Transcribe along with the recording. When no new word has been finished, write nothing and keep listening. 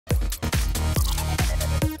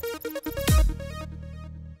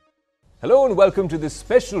Hello and welcome to this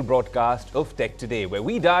special broadcast of Tech Today, where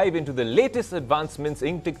we dive into the latest advancements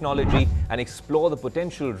in technology and explore the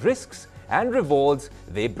potential risks and rewards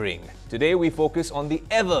they bring. Today we focus on the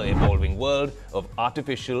ever-evolving world of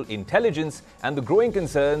artificial intelligence and the growing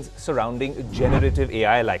concerns surrounding generative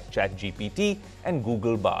AI like ChatGPT and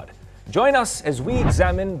Google Bard. Join us as we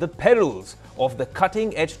examine the perils of the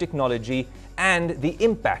cutting-edge technology and the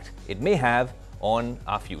impact it may have on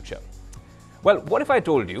our future. Well, what if I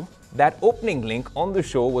told you that opening link on the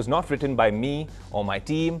show was not written by me or my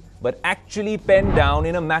team, but actually penned down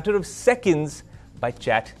in a matter of seconds by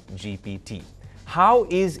ChatGPT? How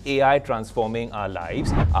is AI transforming our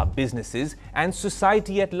lives, our businesses, and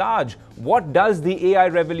society at large? What does the AI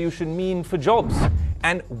revolution mean for jobs?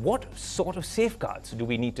 And what sort of safeguards do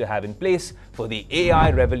we need to have in place for the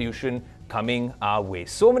AI revolution coming our way?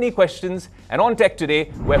 So many questions, and on Tech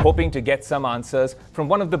Today, we're hoping to get some answers from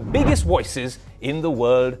one of the biggest voices in the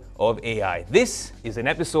world of AI. This is an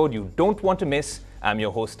episode you don't want to miss. I'm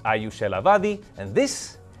your host, Aayush Ailawadi, and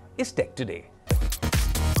this is Tech Today.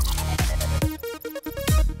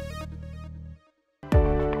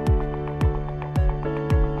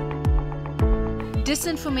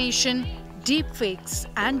 Disinformation, deepfakes,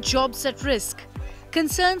 and jobs at risk.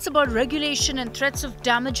 Concerns about regulation and threats of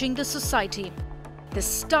damaging the society. The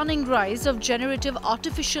stunning rise of generative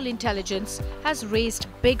artificial intelligence has raised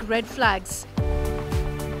big red flags.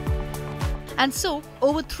 And so,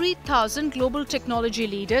 over 3,000 global technology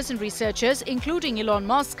leaders and researchers, including Elon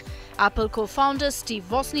Musk, Apple co-founder Steve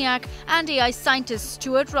Wozniak, and AI scientist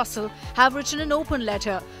Stuart Russell, have written an open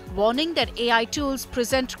letter warning that AI tools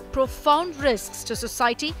present profound risks to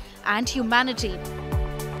society and humanity.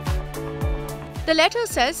 The letter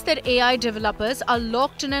says that AI developers are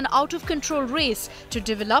locked in an out-of-control race to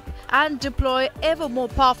develop and deploy ever more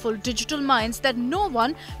powerful digital minds that no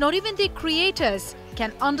one, not even their creators,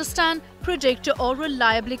 can understand, predict, or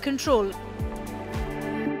reliably control.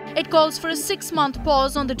 It calls for a 6-month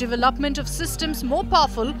pause on the development of systems more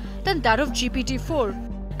powerful than that of GPT-4.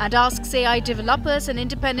 And asks AI developers and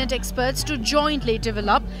independent experts to jointly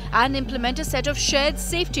develop and implement a set of shared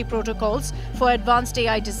safety protocols for advanced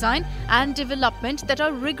AI design and development that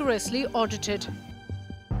are rigorously audited.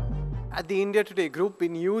 At the India Today group,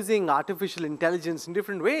 been using artificial intelligence in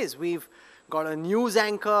different ways. We've got a news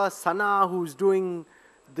anchor, Sana, who's doing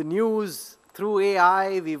the news through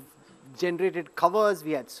AI. We've generated covers.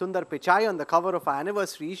 We had Sundar Pichai on the cover of our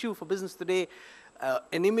anniversary issue for Business Today,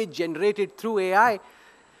 an image generated through AI.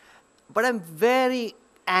 But I'm very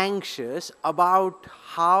anxious about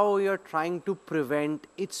how you're trying to prevent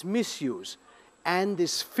its misuse and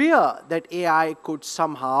this fear that AI could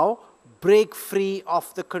somehow break free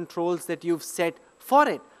of the controls that you've set for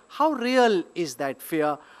it. How real is that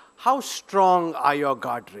fear? How strong are your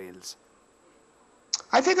guardrails?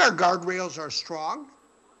 I think our guardrails are strong,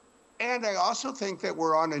 and I also think that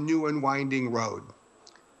we're on a new and winding road.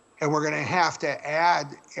 And we're going to have to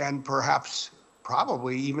add and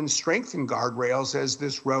probably even strengthen guardrails as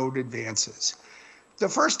this road advances. The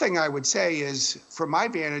first thing I would say is, from my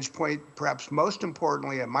vantage point, perhaps most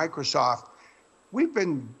importantly at Microsoft, we've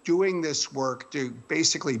been doing this work to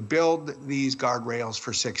basically build these guardrails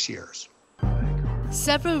for 6 years.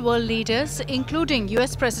 Several world leaders, including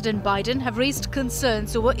US President Biden, have raised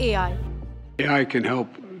concerns over AI. AI can help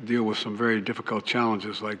deal with some very difficult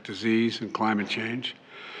challenges like disease and climate change,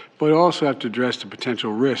 but also have to address the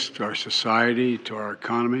potential risk to our society, to our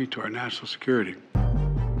economy, to our national security.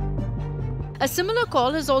 A similar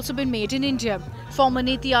call has also been made in India. Former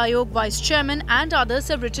Niti Aayog Vice Chairman and others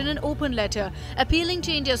have written an open letter appealing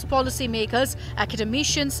to India's policymakers,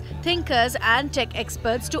 academicians, thinkers and tech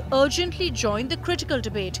experts to urgently join the critical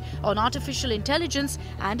debate on artificial intelligence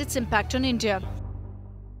and its impact on India.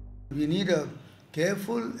 We need a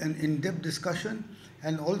careful and in-depth discussion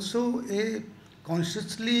and also a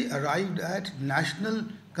consciously arrived at national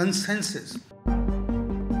consensus.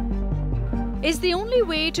 Is the only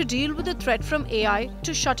way to deal with the threat from AI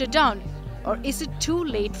to shut it down? Or is it too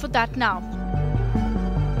late for that now?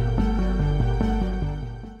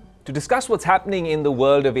 To discuss what's happening in the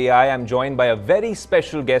world of AI, I'm joined by a very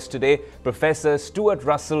special guest today, Professor Stuart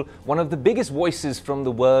Russell, one of the biggest voices from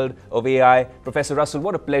the world of AI. Professor Russell,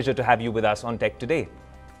 what a pleasure to have you with us on Tech Today.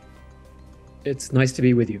 It's nice to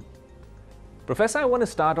be with you. Professor, I want to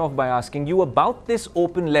start off by asking you about this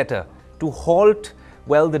open letter to halt,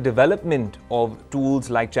 well, the development of tools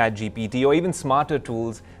like ChatGPT or even smarter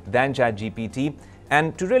tools than ChatGPT,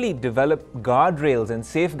 and to really develop guardrails and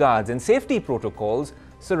safeguards and safety protocols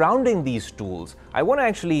surrounding these tools. I want to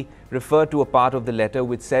actually refer to a part of the letter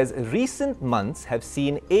which says recent months have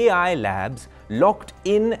seen AI labs locked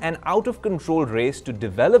in an out-of-control race to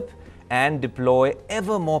develop and deploy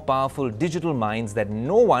ever more powerful digital minds that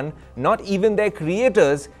no one, not even their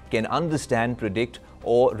creators, can understand, predict,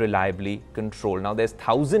 or reliably control. Now, there's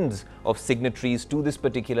thousands of signatories to this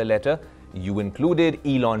particular letter. You included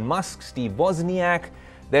Elon Musk, Steve Wozniak.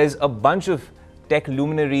 There's a bunch of tech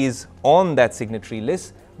luminaries on that signatory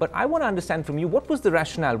list. But I want to understand from you, what was the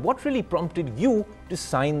rationale? What really prompted you to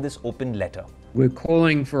sign this open letter? We're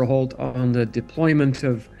calling for a halt on the deployment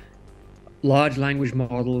of large language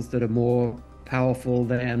models that are more powerful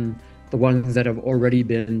than the ones that have already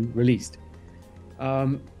been released.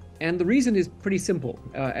 And the reason is pretty simple.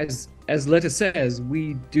 As letter says,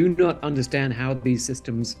 we do not understand how these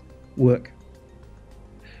systems work.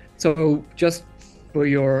 So just for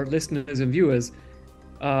your listeners and viewers,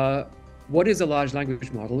 what is a large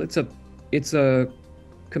language model? It's a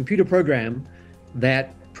computer program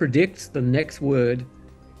that predicts the next word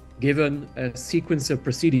given a sequence of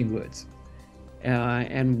preceding words.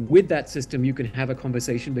 And with that system, you can have a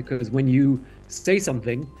conversation, because when you say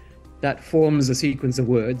something, that forms a sequence of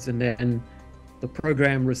words, and then the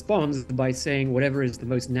program responds by saying whatever is the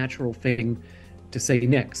most natural thing to say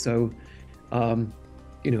next. So,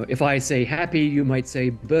 if I say happy, you might say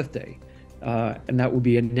birthday, and that would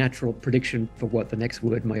be a natural prediction for what the next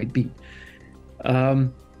word might be.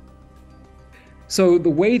 So the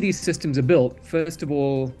way these systems are built, first of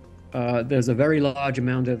all, there's a very large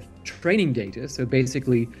amount of training data. So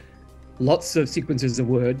basically, lots of sequences of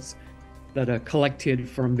words that are collected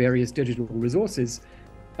from various digital resources.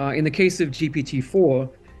 In the case of GPT-4,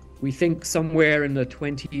 we think somewhere in the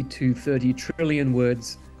 20 to 30 trillion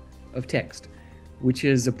words of text, which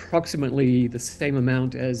is approximately the same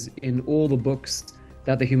amount as in all the books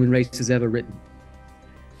that the human race has ever written.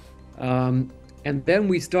 And then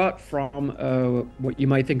we start from what you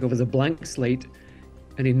might think of as a blank slate,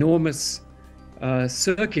 an enormous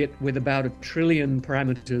circuit with about 1 trillion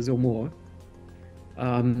parameters or more.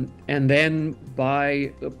 And then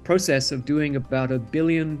by the process of doing about 1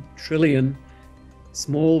 billion trillion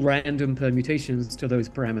small random permutations to those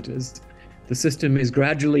parameters, the system is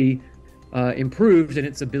gradually improved in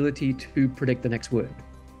its ability to predict the next word.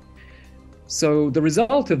 So the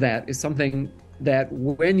result of that is something that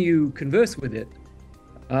when you converse with it,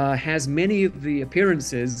 has many of the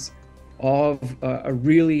appearances of a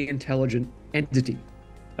really intelligent entity.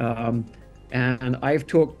 And I've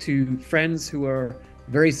talked to friends who are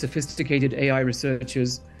very sophisticated AI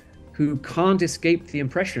researchers who can't escape the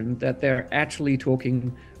impression that they're actually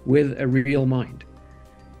talking with a real mind.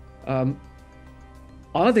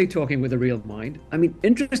 Are they talking with a real mind? I mean,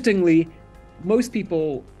 interestingly, most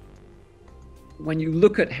people, when you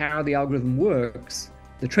look at how the algorithm works,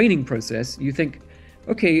 the training process, you think,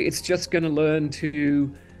 okay, it's just going to learn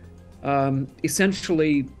to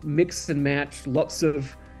essentially mix and match lots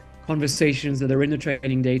of conversations that are in the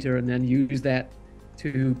training data and then use that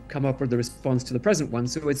to come up with the response to the present one.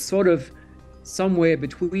 So it's sort of somewhere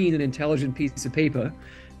between an intelligent piece of paper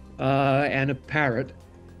and a parrot,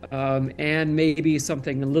 and maybe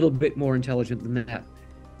something a little bit more intelligent than that.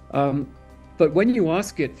 But when you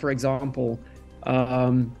ask it, for example,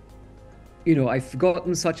 I've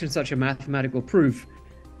forgotten such and such a mathematical proof.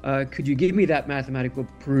 Could you give me that mathematical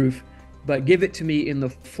proof, but give it to me in the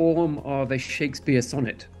form of a Shakespeare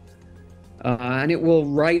sonnet? And it will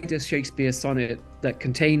write a Shakespeare sonnet that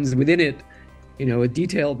contains within it, a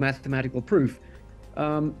detailed mathematical proof.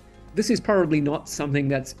 This is probably not something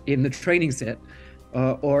that's in the training set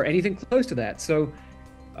or anything close to that. So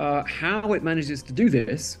how it manages to do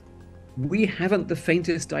this, we haven't the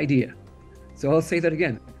faintest idea. So I'll say that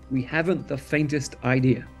again. We haven't the faintest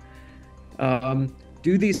idea.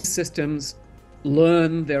 Do these systems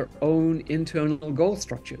learn their own internal goal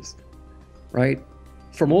structures, right?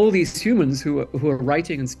 From all these humans who are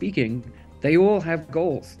writing and speaking, they all have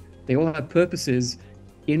goals. They all have purposes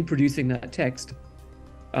in producing that text.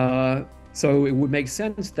 So it would make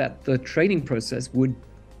sense that the training process would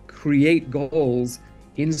create goals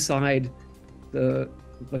inside the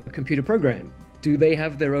computer program. Do they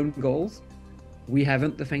have their own goals? We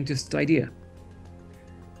haven't the faintest idea.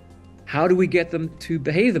 How do we get them to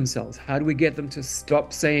behave themselves? How do we get them to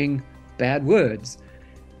stop saying bad words?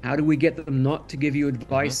 How do we get them not to give you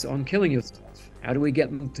advice on killing yourself? How do we get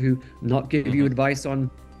them to not give you advice on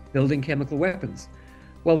building chemical weapons?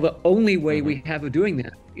 Well, the only way we have of doing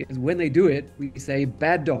that is when they do it, we say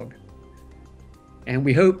bad dog. And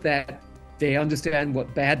we hope that they understand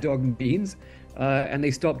what bad dog means and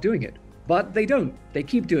they stop doing it. But they don't. They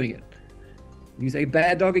keep doing it. You say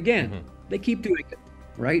bad dog again. They keep doing it,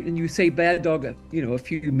 right? And you say bad dog, a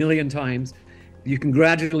few million times. You can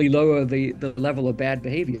gradually lower the level of bad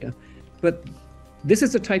behavior. But This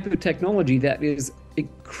is a type of technology that is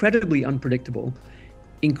incredibly unpredictable,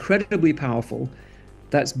 incredibly powerful,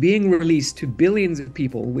 that's being released to billions of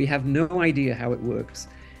people. We have no idea how it works.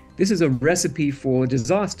 This is a recipe for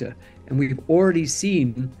disaster, and we've already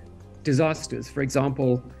seen disasters. For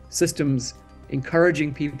example, systems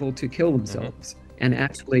encouraging people to kill themselves and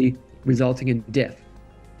actually resulting in death.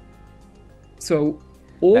 So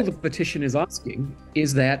all the petition is asking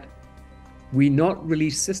is that we not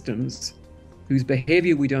release systems whose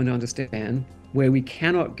behavior we don't understand, where we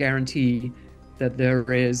cannot guarantee that there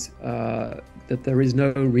is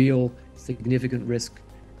no real significant risk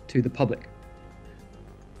to the public.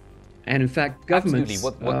 And in fact, governments,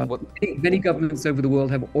 many governments over the world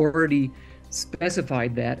have already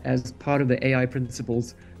specified that as part of the AI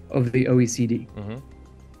principles of the OECD.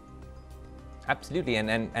 Absolutely,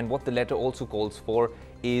 and what the letter also calls for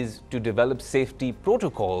is to develop safety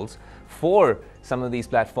protocols for some of these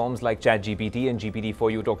platforms like ChatGPT and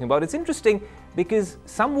GPT-4 you were talking about. It's interesting because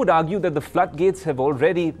some would argue that the floodgates have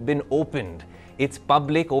already been opened. It's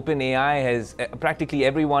public. OpenAI has, practically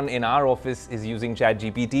everyone in our office is using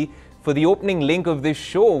ChatGPT. For the opening link of this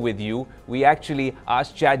show with you, we actually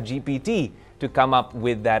asked ChatGPT to come up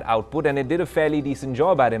with that output, and it did a fairly decent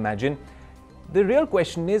job, I'd imagine. The real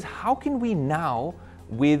question is, how can we now,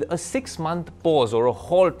 with a 6-month pause or a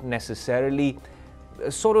halt necessarily,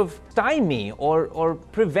 sort of stymie or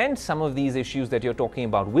prevent some of these issues that you're talking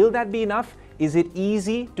about? Will that be enough? Is it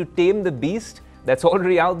easy to tame the beast that's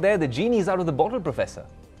already out there? The genie's out of the bottle, Professor.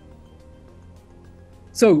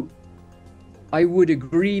 So I would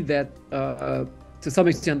agree that to some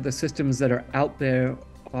extent the systems that are out there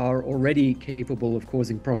are already capable of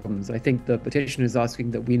causing problems. I think the petition is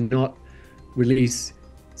asking that we not release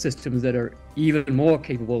systems that are even more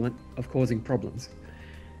capable of causing problems.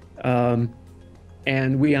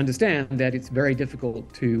 And we understand that it's very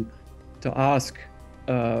difficult to ask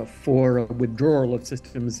for a withdrawal of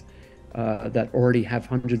systems that already have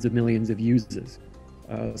hundreds of millions of users.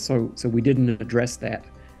 So we didn't address that.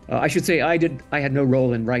 I should say I had no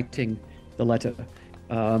role in writing the letter,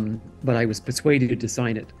 but I was persuaded to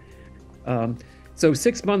sign it. So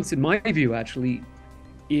 6 months, in my view, actually,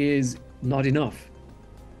 is not enough.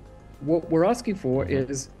 What we're asking for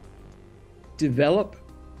is develop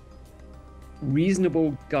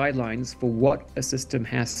reasonable guidelines for what a system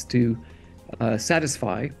has to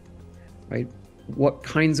satisfy, right? What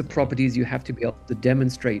kinds of properties you have to be able to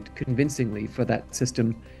demonstrate convincingly for that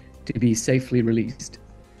system to be safely released,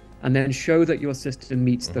 and then show that your system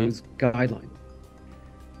meets those guidelines.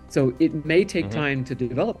 So it may take time to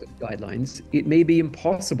develop the guidelines. It may be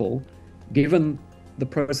impossible, given the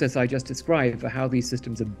process I just described for how these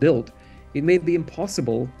systems are built, it may be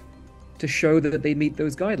impossible to show that they meet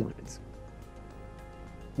those guidelines.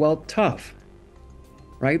 Well, tough,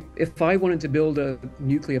 right? If I wanted to build a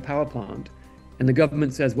nuclear power plant and the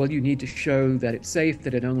government says, well, you need to show that it's safe,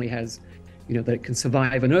 that it only has, that it can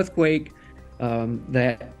survive an earthquake,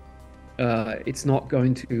 that it's not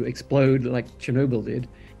going to explode like Chernobyl did.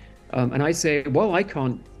 And I say, well, I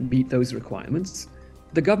can't meet those requirements.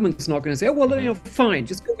 The government's not going to say, oh, well, fine,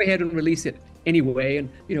 just go ahead and release it anyway, and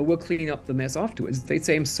we'll clean up the mess afterwards. They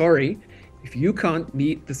say, I'm sorry, if you can't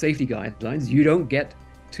meet the safety guidelines, you don't get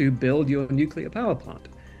to build your nuclear power plant,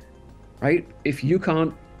 right? If you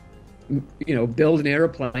can't, build an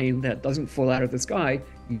airplane that doesn't fall out of the sky,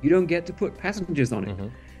 you don't get to put passengers on it.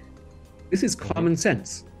 This is common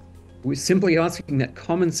sense. We're simply asking that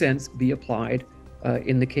common sense be applied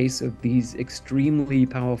in the case of these extremely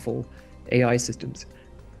powerful AI systems.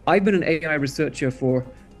 I've been an AI researcher for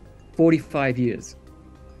 45 years.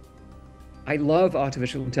 I love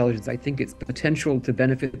artificial intelligence. I think its potential to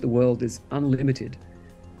benefit the world is unlimited.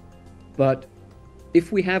 But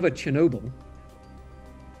if we have a Chernobyl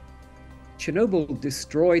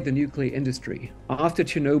destroyed the nuclear industry. After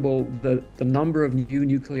Chernobyl, the number of new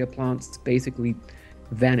nuclear plants basically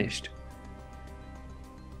vanished.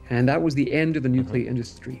 And that was the end of the nuclear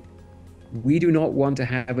industry. We do not want to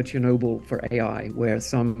have a Chernobyl for AI, where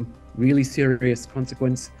some really serious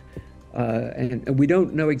consequence, and we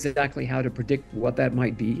don't know exactly how to predict what that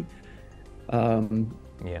might be.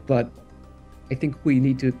 But I think we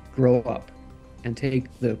need to grow up and take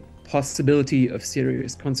the possibility of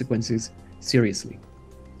serious consequences seriously.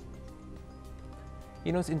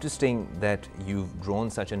 It's interesting that you've drawn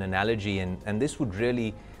such an analogy, and this would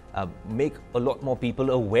really make a lot more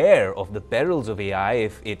people aware of the perils of AI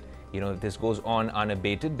if this goes on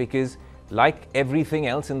unabated, because like everything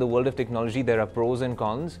else in the world of technology, there are pros and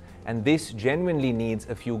cons, and this genuinely needs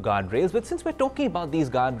a few guardrails. But since we're talking about these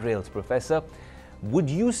guardrails, Professor, would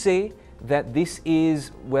you say that this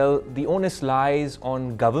is, well, the onus lies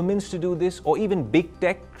on governments to do this, or even big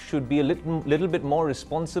tech should be a little bit more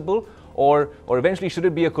responsible, or eventually should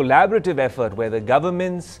it be a collaborative effort where the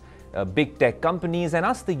governments, big tech companies, and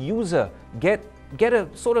us, the user, get a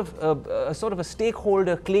sort of a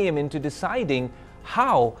stakeholder claim into deciding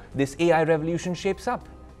how this AI revolution shapes up?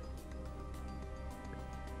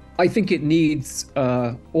 I think it needs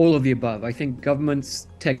all of the above. I think governments,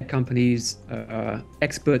 tech companies,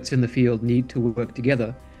 experts in the field need to work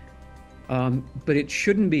together. But it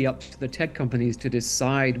shouldn't be up to the tech companies to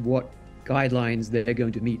decide what guidelines they're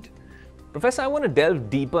going to meet. Professor, I want to delve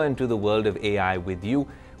deeper into the world of AI with you.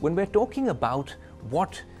 When we're talking about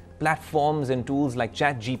what platforms and tools like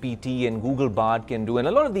ChatGPT and Google Bard can do, and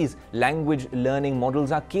a lot of these language learning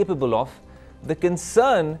models are capable of, the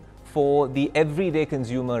concern for the everyday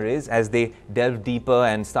consumer is, as they delve deeper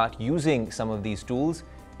and start using some of these tools,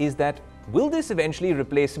 is that will this eventually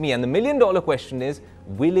replace me? And the million-dollar question is,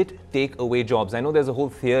 will it take away jobs? I know there's a whole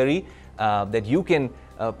theory that you can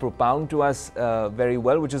propound to us very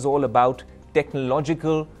well, which is all about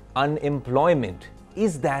technological unemployment.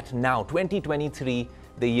 Is that now, 2023,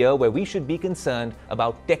 the year where we should be concerned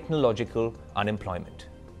about technological unemployment?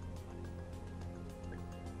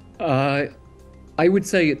 I would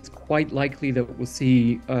say it's quite likely that we'll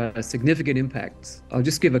see significant impacts. I'll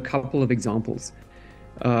just give a couple of examples.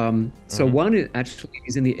 So one actually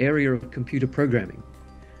is in the area of computer programming.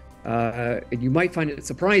 You might find it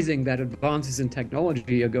surprising that advances in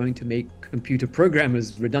technology are going to make computer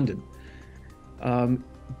programmers redundant.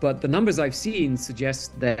 But the numbers I've seen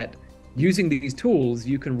suggest that using these tools,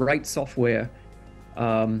 you can write software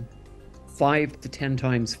 5 to 10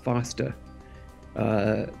 times faster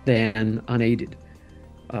than unaided.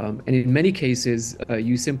 And in many cases,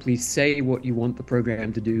 you simply say what you want the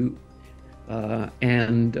program to do,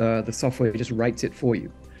 and the software just writes it for you.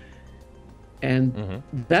 And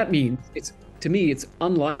that means, to me, it's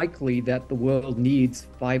unlikely that the world needs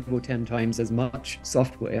 5 or 10 times as much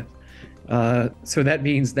software. So that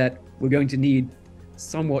means that we're going to need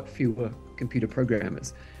somewhat fewer computer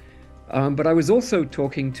programmers. But I was also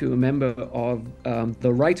talking to a member of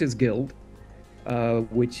the Writers Guild,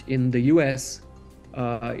 which in the US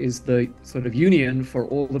is the sort of union for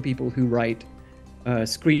all the people who write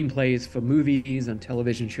screenplays for movies and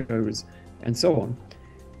television shows and so on.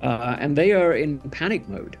 And they are in panic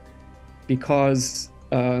mode because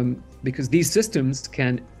these systems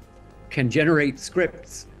can generate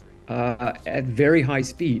scripts at very high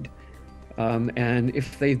speed. And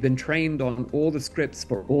if they've been trained on all the scripts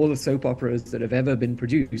for all the soap operas that have ever been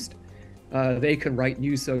produced, they can write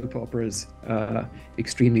new soap operas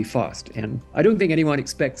extremely fast. And I don't think anyone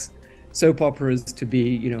expects soap operas to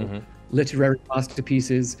be, literary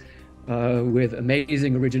masterpieces with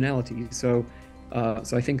amazing originality. So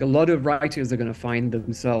I think a lot of writers are going to find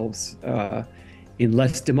themselves in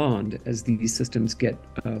less demand as these systems get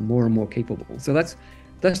more and more capable. So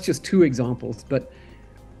that's just 2 examples. But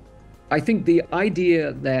I think the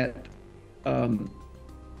idea that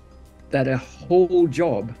that a whole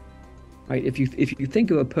job, right? If you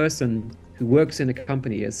think of a person who works in a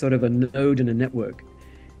company as sort of a node in a network,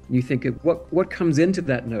 and you think of what comes into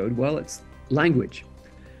that node, well, it's language,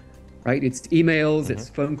 right? It's emails, it's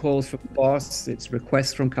phone calls from the boss, it's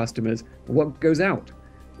requests from customers. What goes out?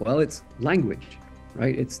 Well, it's language,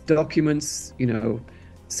 right? It's documents,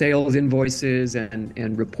 sales invoices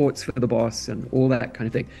and reports for the boss and all that kind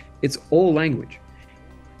of thing. It's all language.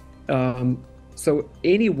 So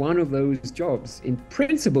any one of those jobs in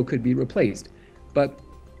principle could be replaced, but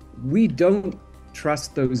we don't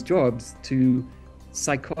trust those jobs to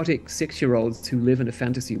psychotic 6-year-olds who live in a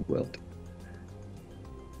fantasy world.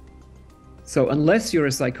 So unless you're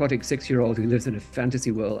a psychotic 6-year-old who lives in a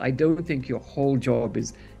fantasy world, I don't think your whole job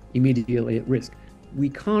is immediately at risk. We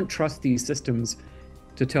can't trust these systems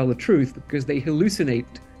to tell the truth because they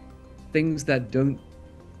hallucinate things that don't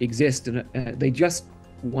exist, and they just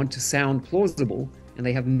want to sound plausible, and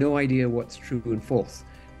they have no idea what's true and false.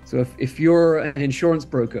 So if you're an insurance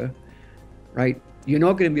broker, right, you're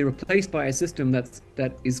not going to be replaced by a system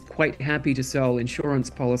that is quite happy to sell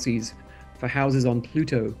insurance policies for houses on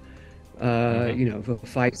Pluto, for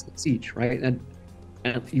 5 cents each, right? And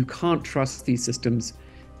you can't trust these systems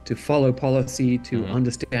to follow policy, to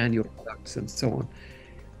understand your products and so on.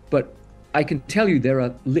 But I can tell you there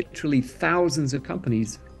are literally thousands of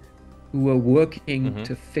companies who are working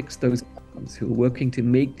to fix those problems, who are working to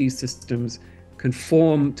make these systems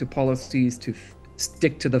conform to policies, to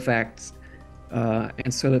stick to the facts,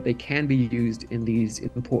 and so that they can be used in these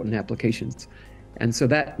important applications. And so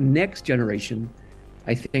that next generation,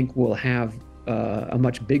 I think, will have a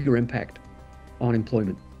much bigger impact on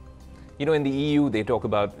employment. You know, in the EU, they talk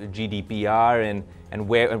about GDPR and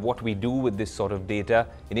what we do with this sort of data.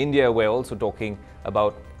 In India, we're also talking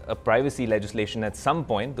about a privacy legislation at some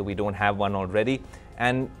point, though we don't have one already.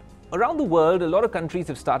 And around the world, a lot of countries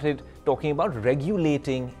have started talking about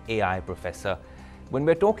regulating AI, Professor. When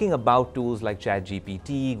we're talking about tools like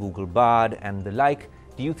ChatGPT, Google Bard, and the like,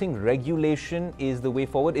 do you think regulation is the way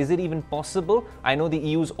forward? Is it even possible? I know the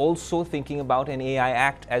EU is also thinking about an AI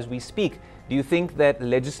Act as we speak. Do you think that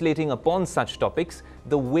legislating upon such topics,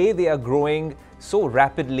 the way they are growing so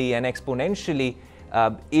rapidly and exponentially,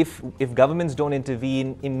 if governments don't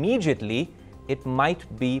intervene immediately, it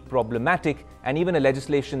might be problematic, and even a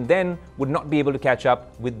legislation then would not be able to catch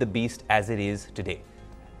up with the beast as it is today?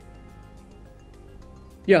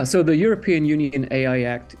 Yeah, so the European Union AI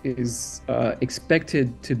Act is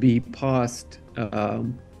expected to be passed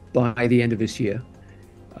by the end of this year.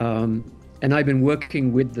 And I've been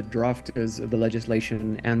working with the drafters of the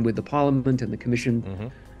legislation and with the Parliament and the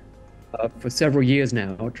Commission for several years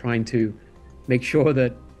now, trying to make sure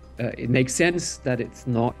that it makes sense, that it's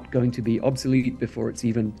not going to be obsolete before it's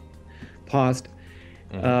even passed.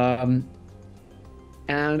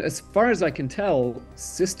 And as far as I can tell,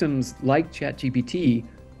 systems like ChatGPT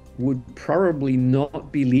would probably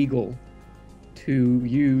not be legal to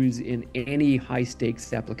use in any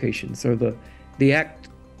high-stakes application. So the Act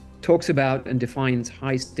talks about and defines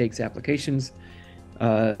high-stakes applications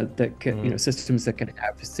that can, systems that can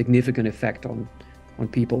have significant effect on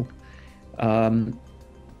people. And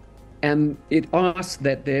it asks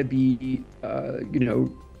that there be,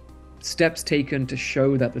 steps taken to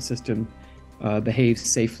show that the system behaves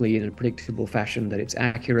safely in a predictable fashion, that it's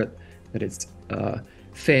accurate, that it's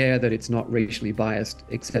fair, that it's not racially biased,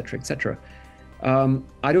 etc., etc.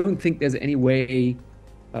 I don't think there's any way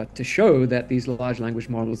to show that these large language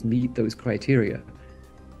models meet those criteria.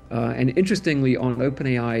 And interestingly, on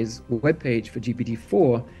OpenAI's webpage for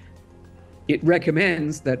GPT-4, it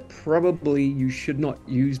recommends that probably you should not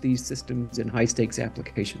use these systems in high-stakes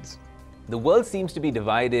applications. The world seems to be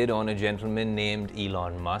divided on a gentleman named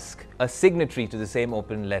Elon Musk, a signatory to the same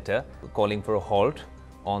open letter calling for a halt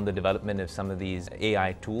on the development of some of these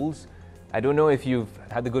AI tools. I don't know if you've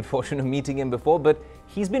had the good fortune of meeting him before, but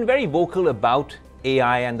he's been very vocal about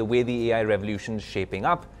AI and the way the AI revolution is shaping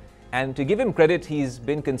up. And to give him credit, he's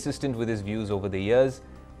been consistent with his views over the years.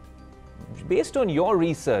 Based on your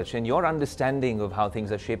research and your understanding of how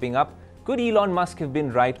things are shaping up, could Elon Musk have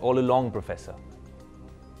been right all along, Professor?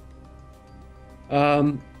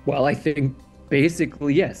 Well, I think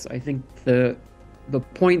basically, yes. I think the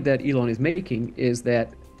point that Elon is making is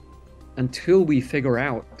that until we figure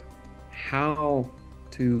out how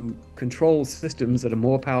to control systems that are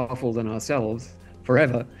more powerful than ourselves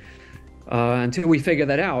forever, until we figure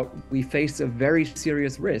that out, we face a very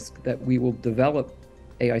serious risk that we will develop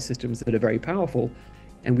AI systems that are very powerful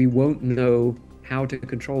and we won't know how to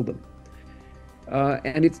control them.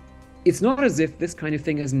 And it's not as if this kind of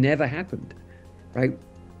thing has never happened, right?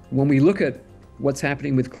 When we look at what's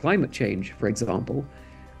happening with climate change, for example,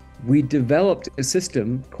 we developed a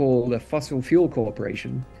system called a fossil fuel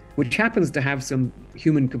corporation, which happens to have some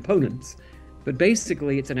human components, but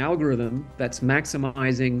basically it's an algorithm that's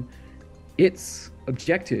maximizing its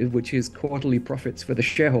objective, which is quarterly profits for the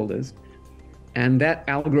shareholders. And that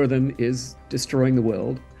algorithm is destroying the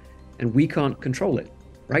world, and we can't control it,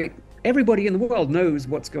 right? Everybody in the world knows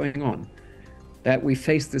what's going on, that we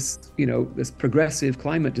face this, this progressive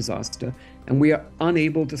climate disaster, and we are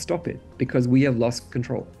unable to stop it because we have lost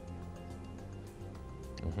control.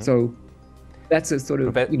 So that's a sort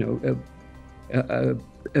of,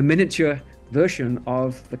 a miniature version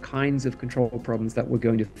of the kinds of control problems that we're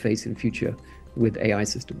going to face in future with AI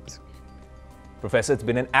systems. Professor, it's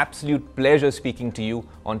been an absolute pleasure speaking to you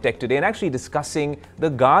on Tech Today and actually discussing the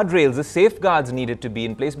guardrails, the safeguards needed to be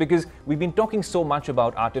in place, because we've been talking so much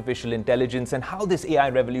about artificial intelligence and how this AI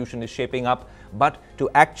revolution is shaping up. But to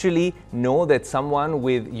actually know that someone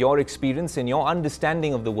with your experience and your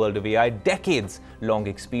understanding of the world of AI, decades-long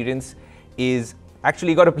experience, is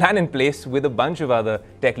actually got a plan in place with a bunch of other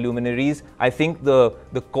tech luminaries. I think the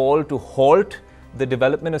call to halt the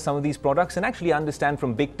development of some of these products and actually understand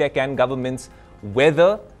from big tech and governments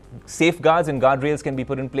whether safeguards and guardrails can be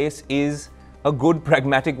put in place is a good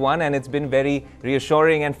pragmatic one, and it's been very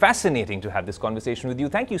reassuring and fascinating to have this conversation with you.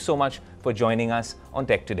 Thank you so much for joining us on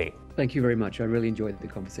Tech Today. Thank you very much. I really enjoyed the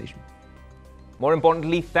conversation. More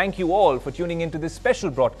importantly, thank you all for tuning into this special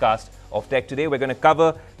broadcast of Tech Today. We're going to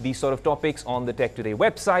cover these sort of topics on the Tech Today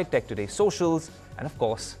website, Tech Today socials, and of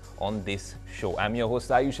course on this show. I'm your host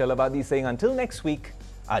Aayush Ailawadi saying until next week,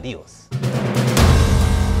 adios.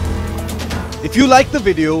 If you like the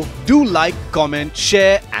video, do like, comment,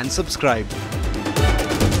 share and subscribe.